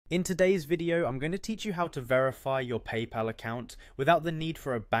In today's video, I'm going to teach you how to verify your PayPal account without the need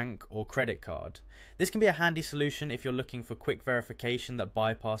for a bank or credit card. This can be a handy solution if you're looking for quick verification that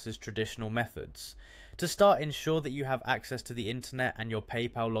bypasses traditional methods. To start, ensure that you have access to the internet and your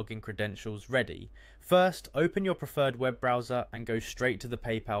PayPal login credentials ready. First, open your preferred web browser and go straight to the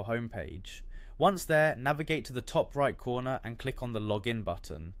PayPal homepage. Once there, navigate to the top right corner and click on the login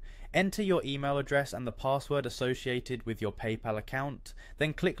button. Enter your email address and the password associated with your PayPal account,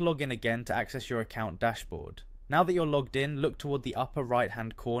 then click login again to access your account dashboard. Now that you're logged in, look toward the upper right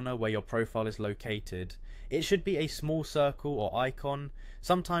hand corner where your profile is located. It should be a small circle or icon,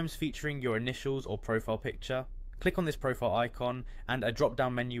 sometimes featuring your initials or profile picture. Click on this profile icon and a drop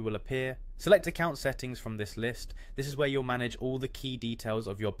down menu will appear. Select account settings from this list. This is where you'll manage all the key details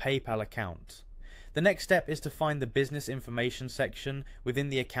of your PayPal account. The next step is to find the business information section within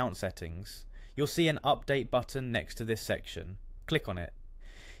the account settings. You'll see an update button next to this section. Click on it.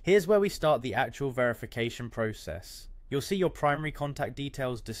 Here's where we start the actual verification process. You'll see your primary contact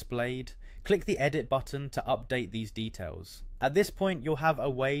details displayed. Click the edit button to update these details. At this point, you'll have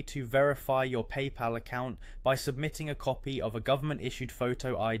a way to verify your PayPal account by submitting a copy of a government issued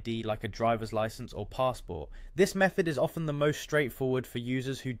photo ID like a driver's license or passport. This method is often the most straightforward for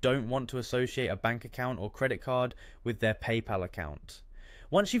users who don't want to associate a bank account or credit card with their PayPal account.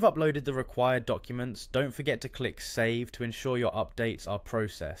 Once you've uploaded the required documents, don't forget to click Save to ensure your updates are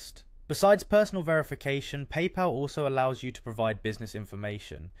processed. Besides personal verification, PayPal also allows you to provide business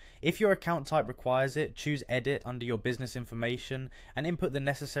information. If your account type requires it, choose Edit under your business information and input the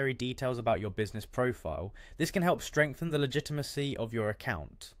necessary details about your business profile. This can help strengthen the legitimacy of your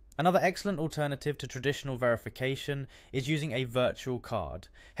account. Another excellent alternative to traditional verification is using a virtual card.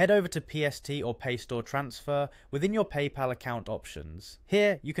 Head over to PST or PayStore Transfer within your PayPal account options.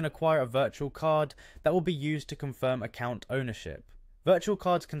 Here, you can acquire a virtual card that will be used to confirm account ownership. Virtual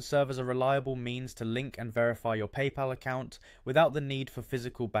cards can serve as a reliable means to link and verify your PayPal account without the need for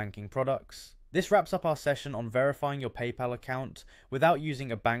physical banking products. This wraps up our session on verifying your PayPal account without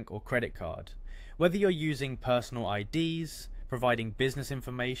using a bank or credit card. Whether you're using personal IDs, providing business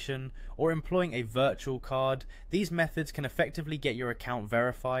information, or employing a virtual card, these methods can effectively get your account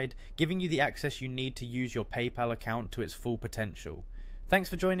verified, giving you the access you need to use your PayPal account to its full potential. Thanks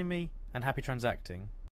for joining me, and happy transacting.